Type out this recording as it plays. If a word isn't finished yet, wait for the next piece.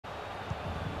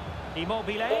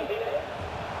Immobile.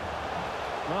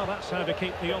 Well, that's how to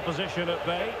keep the opposition at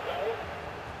bay.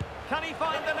 Can he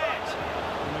find the net?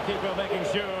 And the keeper making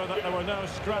sure that there were no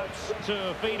scraps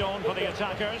to feed on for the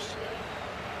attackers.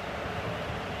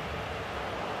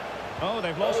 Oh,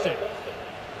 they've lost it.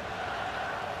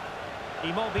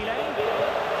 Immobile.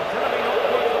 Could have been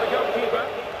awkward for the goalkeeper.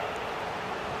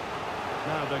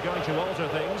 Now they're going to alter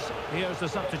things. Here's the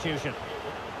substitution.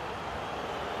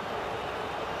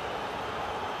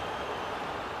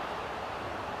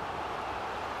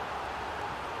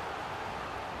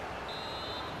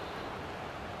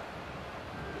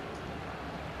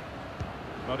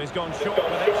 But he's gone short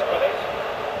with it.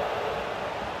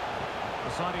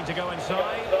 Deciding to go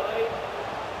inside.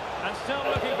 And still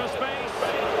looking for space.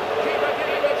 Keeper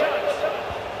getting the touch.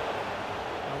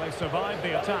 Well, they survived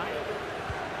the attack.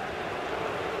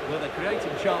 Well, they're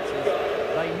creating chances.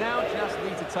 They now just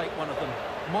need to take one of them.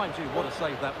 Mind you, what a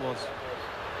save that was.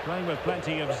 Playing with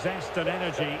plenty of zest and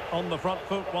energy on the front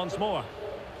foot once more.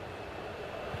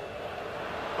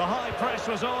 The high press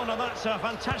was on, and that's a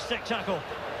fantastic tackle.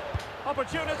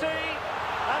 Opportunity,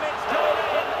 and it's gone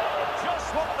in.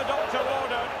 Just what the doctor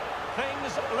ordered.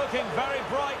 Things looking very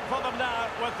bright for them now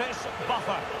with this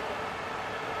buffer.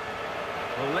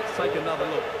 Well, let's take another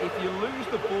look. If you lose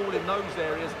the ball in those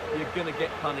areas, you're going to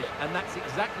get punished, and that's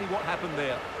exactly what happened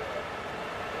there.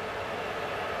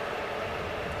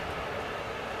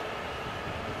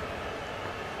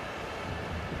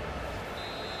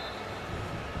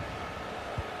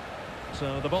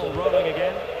 So the ball rolling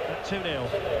again at 2-0.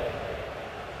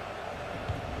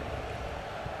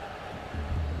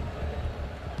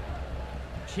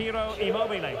 Ciro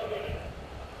Immobile.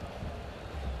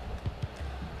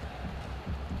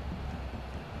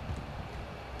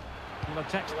 And the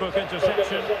textbook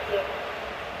interception.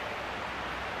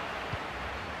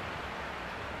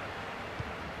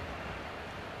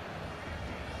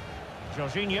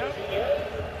 Jorginho.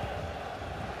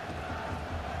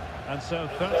 And so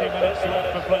 30 minutes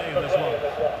left for play in this one.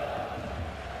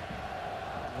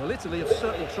 Well, Italy have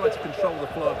certainly tried to control the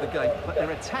flow of the game, but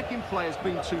their attacking players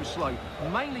been too slow,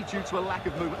 mainly due to a lack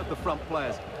of movement of the front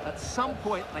players. At some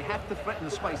point, they have to threaten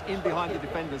the space in behind the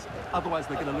defenders, otherwise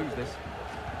they're going to lose this.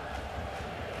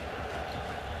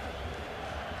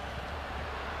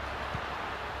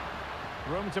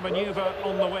 Room to manoeuvre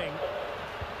on the wing.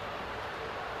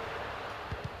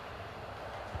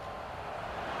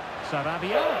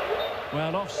 Sarabia.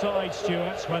 Well, offside,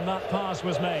 Stuart, when that pass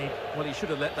was made. Well, he should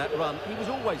have let that run. He was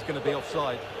always going to be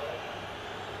offside.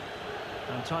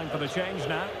 And time for the change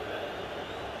now.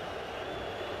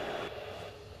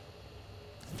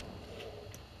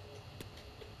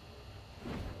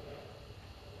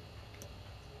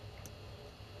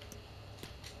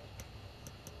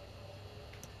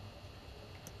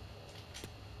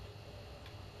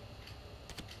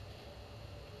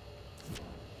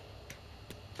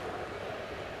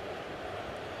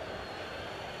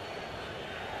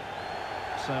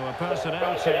 So a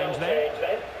personnel change there.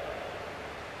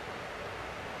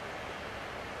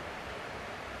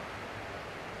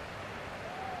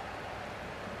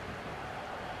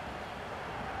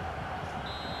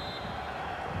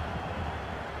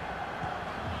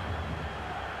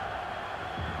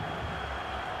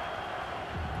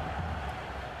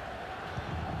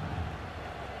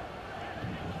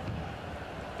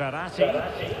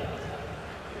 Verratti.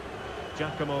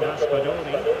 Giacomo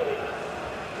Raspadori.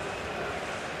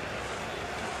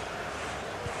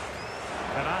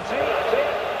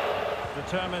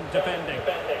 Determined defending.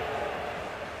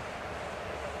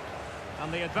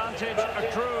 And the advantage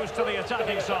accrues to the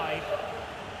attacking side.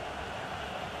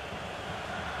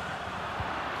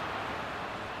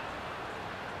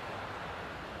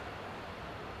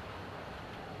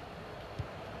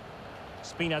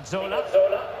 Spinazzola.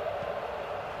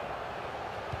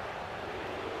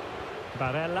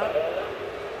 Barella.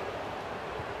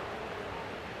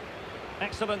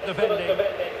 Excellent defending.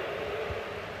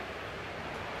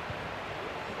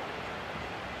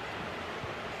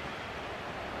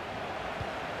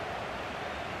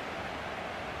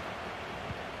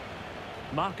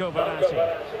 Marco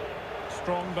Verratti.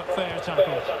 Strong but fair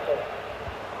tackle.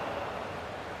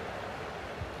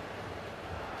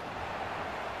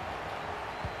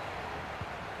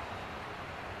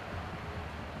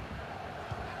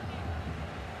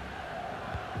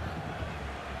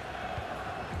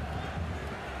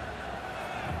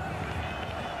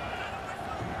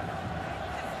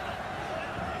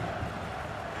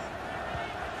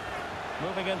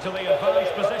 Moving into the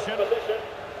advanced position.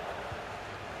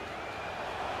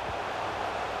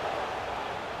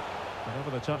 And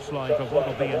over the touchline for what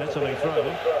will be an Italy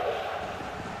throw.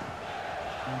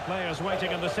 And players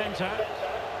waiting in the centre.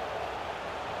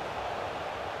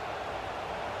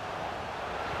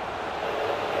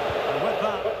 And with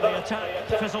that, the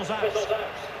attack fizzles out.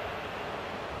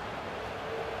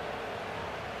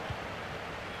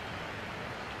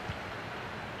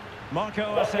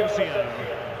 Marco Asensio.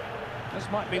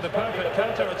 This might be the perfect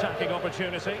counter-attacking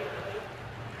opportunity.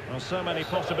 Well, so many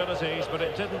possibilities, but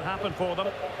it didn't happen for them.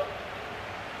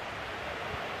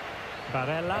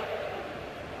 Barella.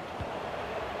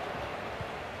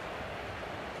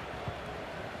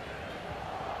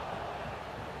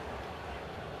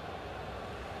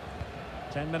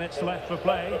 Ten minutes left for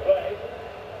play.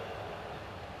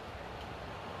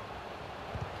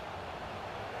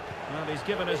 Well, he's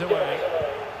given us away.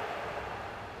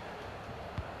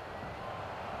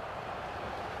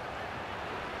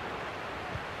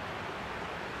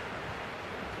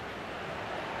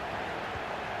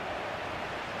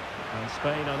 And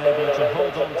Spain unable to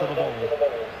hold on to the ball.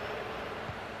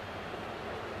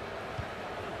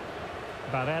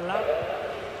 Barella.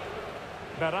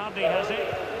 Berardi has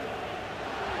it.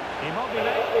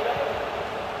 Immobile.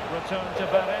 Return to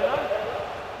Barella.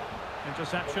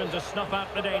 Interception to snuff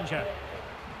out the danger.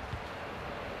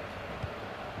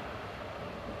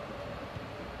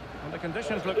 And the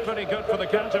conditions look pretty good for the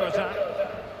counter-attack.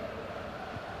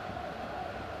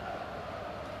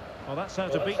 Well, that's how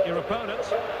to beat your opponent.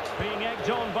 Being egged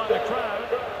on by the crowd.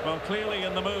 Well, clearly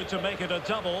in the mood to make it a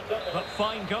double, but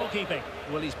fine goalkeeping.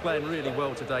 Well, he's playing really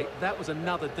well today. That was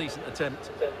another decent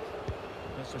attempt.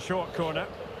 That's a short corner.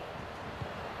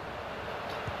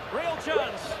 Real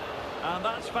chance. And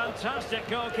that's fantastic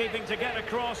goalkeeping to get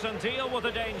across and deal with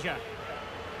the danger.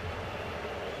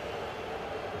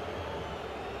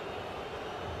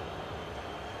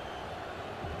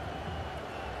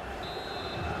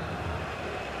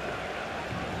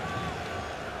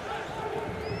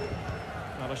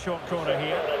 A short corner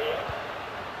here.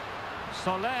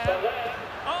 Soler.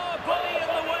 Oh, body in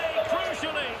the way,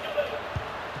 crucially.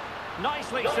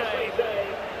 Nicely saved.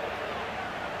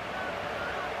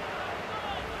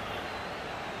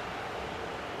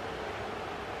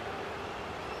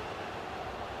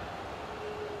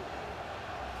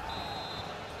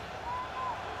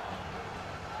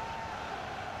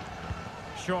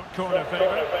 Short corner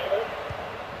favourite.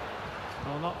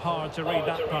 Well, not hard to read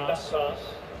that pass.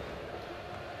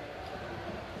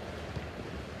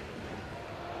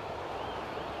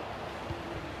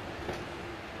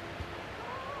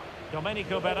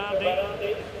 Domenico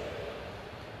Berardi.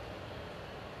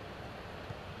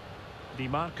 Di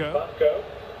Marco.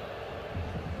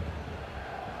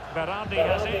 Berardi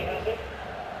has it.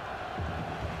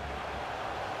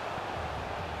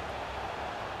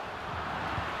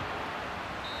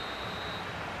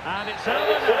 And it's over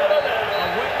now.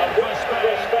 A win for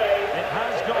Spain. It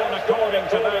has gone according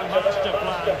to their master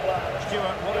plan.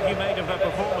 Stuart, what have you made of their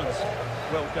performance?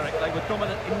 Well, Derek, they were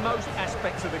dominant in most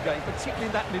aspects of the game, particularly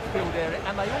in that midfield area,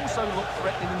 and they also looked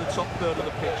threatening in the top third of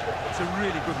the pitch. It's a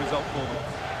really good result for them.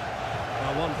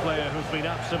 Well, one player who's been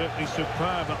absolutely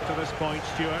superb up to this point,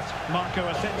 Stuart, Marco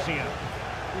Asensio.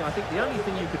 Yeah, I think the only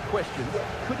thing you could question,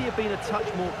 could he have been a touch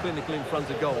more clinical in front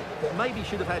of goal? Maybe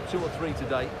should have had 2 or 3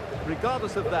 today.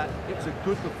 Regardless of that, it was a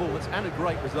good performance and a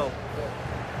great result.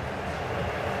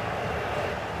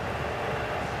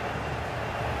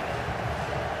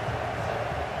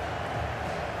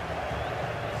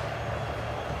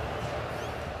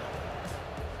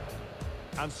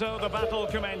 And so the battle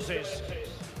commences.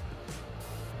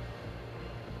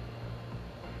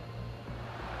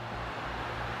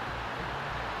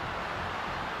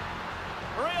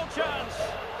 Real chance.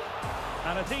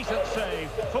 And a decent save,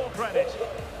 full credit.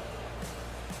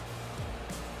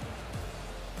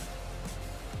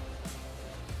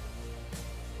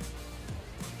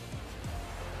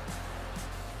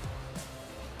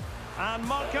 And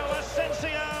Marco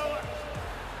Asensio.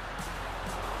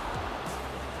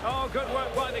 Oh, good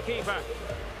work by the keeper.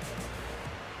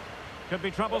 Could be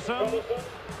troublesome.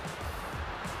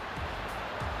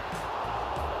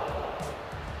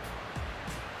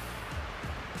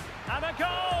 And a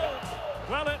goal!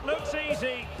 Well, it looks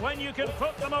easy when you can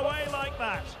put them away like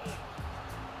that.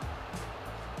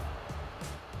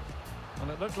 And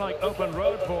it looked like open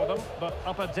road for them, but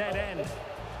up a dead end.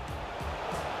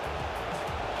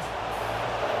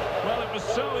 Well, it was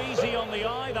so easy on the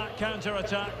eye, that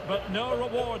counter-attack, but no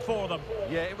reward for them.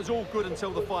 Yeah, it was all good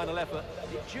until the final effort.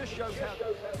 It just shows how... It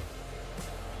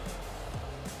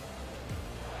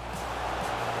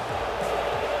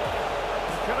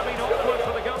could have been awkward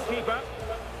for the goalkeeper.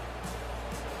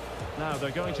 Now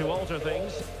they're going to alter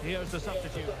things. Here's the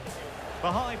substitute.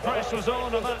 The high press was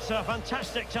on, and that's a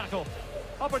fantastic tackle.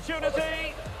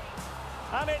 Opportunity.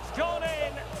 And it's gone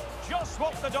in, just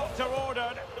what the doctor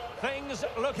ordered. Things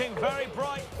looking very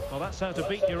bright. Well, that's how to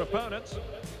beat your opponents.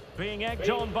 Being egged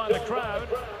on by the crowd.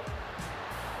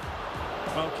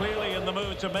 Well, clearly in the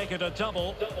mood to make it a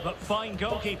double, but fine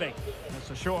goalkeeping. It's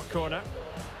a short corner.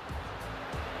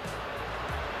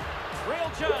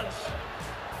 Real chance.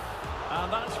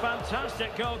 And that's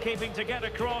fantastic goalkeeping to get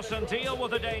across and deal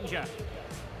with the danger.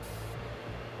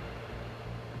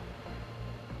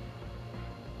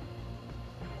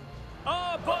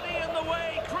 Oh, body in the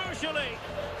way, crucially.